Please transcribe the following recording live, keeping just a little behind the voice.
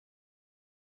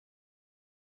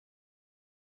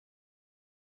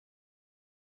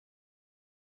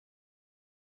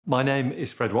My name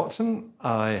is Fred Watson.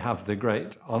 I have the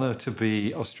great honour to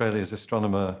be Australia's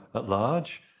astronomer at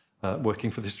large,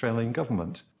 working for the Australian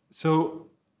government. So,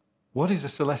 what is a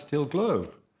celestial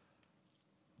globe?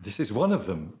 This is one of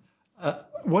them.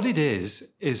 What it is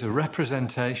a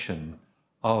representation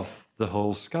of the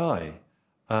whole sky,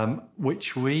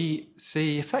 which we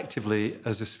see effectively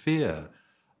as a sphere.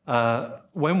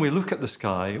 When we look at the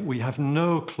sky, we have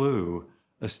no clue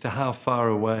as to how far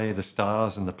away the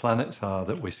stars and the planets are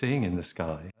that we're seeing in the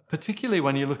sky. Particularly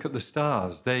when you look at the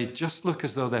stars, they just look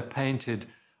as though they're painted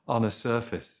on a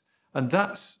surface. And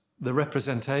that's the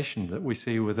representation that we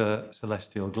see with a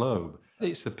celestial globe.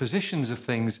 It's the positions of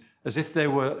things as if they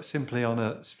were simply on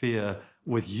a sphere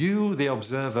with you, the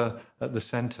observer, at the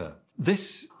center.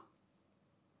 This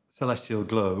celestial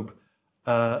globe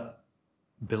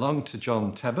belonged to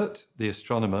John Tebbutt, the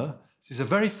astronomer. This is a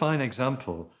very fine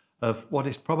example of what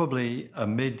is probably a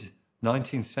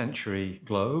mid-19th century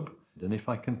globe. And if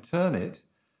I can turn it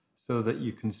so that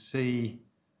you can see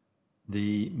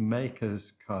the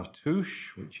maker's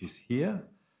cartouche, which is here.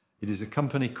 It is a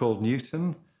company called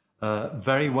Newton, a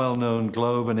very well-known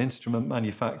globe and instrument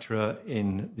manufacturer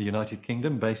in the United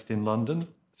Kingdom, based in London.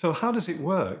 So how does it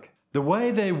work? The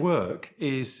way they work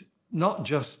is not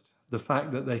just the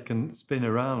fact that they can spin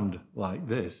around like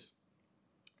this,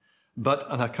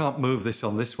 and I can't move this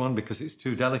on this one because it's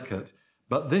too delicate,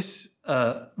 but this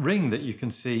ring that you can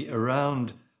see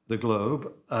around the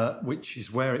globe, which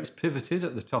is where it's pivoted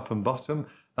at the top and bottom,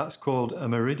 that's called a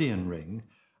meridian ring.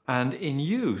 And in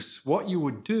use, what you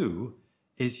would do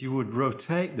is you would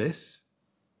rotate this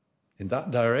in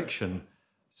that direction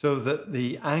so that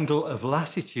the angle of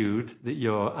latitude that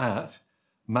you're at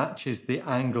matches the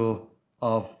angle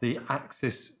of the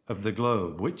axis of the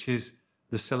globe, which is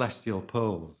the celestial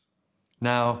poles.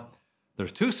 Now, there are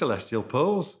two celestial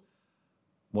poles,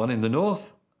 one in the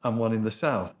north and one in the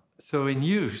south. So in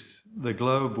use, the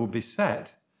globe will be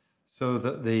set so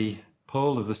that the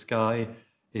pole of the sky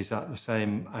is at the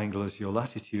same angle as your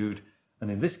latitude. And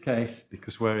in this case,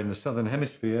 because we're in the southern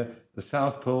hemisphere, the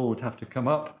south pole would have to come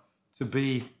up to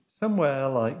be somewhere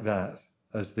like that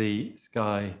as the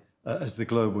sky, as the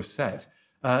globe was set.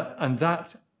 And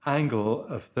that angle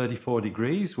of 34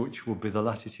 degrees, which will be the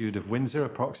latitude of Windsor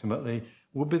approximately,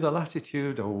 will be the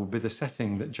latitude or will be the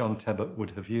setting that John Tebbutt would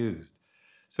have used.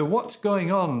 So what's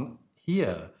going on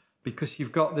here, because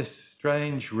you've got this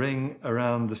strange ring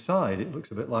around the side, it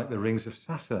looks a bit like the rings of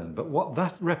Saturn, but what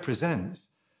that represents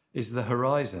is the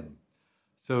horizon.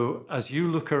 So as you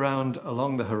look around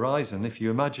along the horizon, if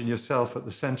you imagine yourself at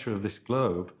the center of this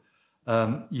globe,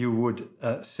 you would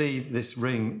see this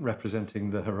ring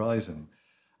representing the horizon.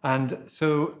 And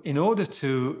so in order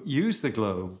to use the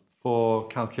globe for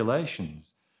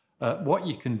calculations, what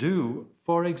you can do,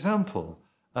 for example,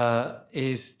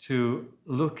 is to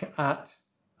look at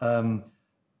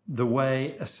the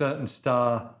way a certain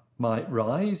star might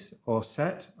rise or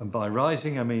set. And by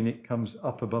rising, I mean it comes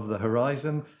up above the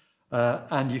horizon,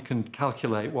 and you can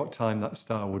calculate what time that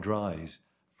star would rise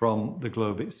from the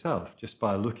globe itself, just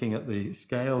by looking at the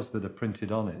scales that are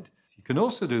printed on it. You can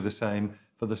also do the same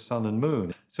for the sun and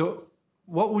moon. So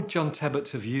what would John Tebbutt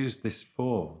have used this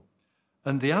for?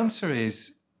 And the answer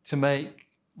is to make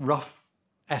rough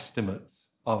estimates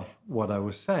of what I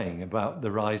was saying about the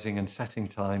rising and setting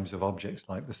times of objects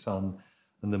like the sun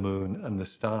and the moon and the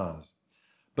stars.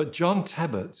 But John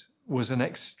Tebbutt was an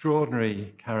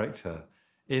extraordinary character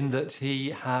in that he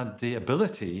had the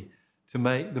ability to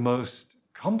make the most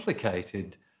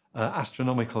complicated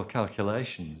astronomical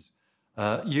calculations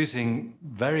using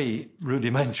very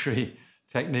rudimentary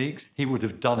techniques. He would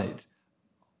have done it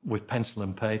with pencil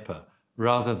and paper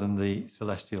rather than the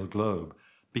celestial globe,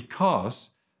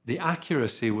 because the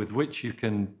accuracy with which you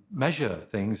can measure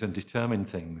things and determine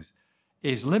things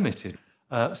is limited.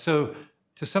 So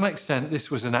to some extent, this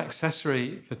was an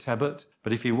accessory for Tebbutt,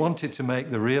 but if he wanted to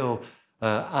make the real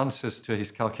answers to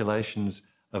his calculations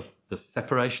of the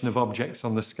separation of objects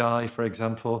on the sky, for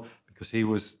example, because he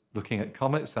was looking at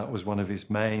comets, that was one of his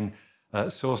main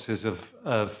sources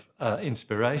of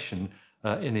inspiration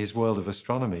in his world of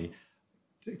astronomy.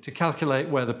 To calculate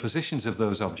where the positions of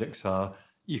those objects are,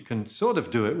 you can sort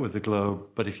of do it with the globe,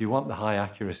 but if you want the high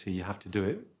accuracy, you have to do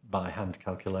it by hand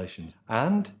calculations.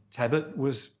 And Tebbutt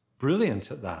was brilliant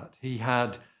at that. He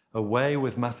had a way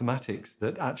with mathematics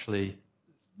that actually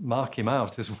mark him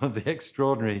out as one of the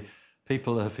extraordinary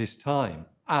people of his time.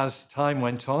 As time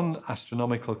went on,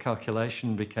 astronomical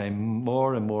calculation became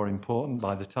more and more important.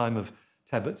 By the time of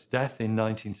Tebbutt's death in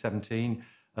 1917,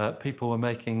 people were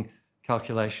making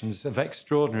calculations of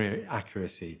extraordinary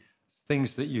accuracy,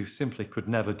 things that you simply could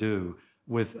never do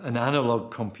with an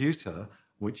analog computer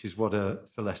which is what a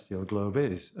celestial globe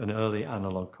is, an early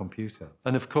analog computer.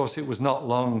 And of course, it was not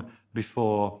long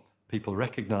before people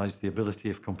recognized the ability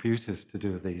of computers to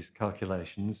do these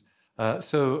calculations.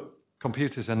 So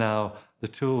computers are now the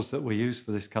tools that we use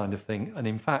for this kind of thing. And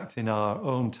in fact, in our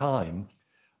own time,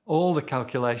 all the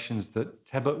calculations that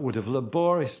Tebbutt would have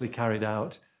laboriously carried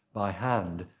out by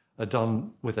hand are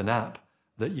done with an app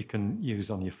that you can use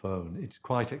on your phone. It's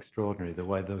quite extraordinary the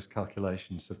way those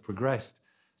calculations have progressed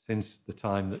since the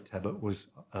time that Tebbutt was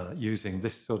using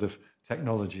this sort of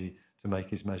technology to make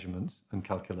his measurements and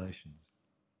calculations.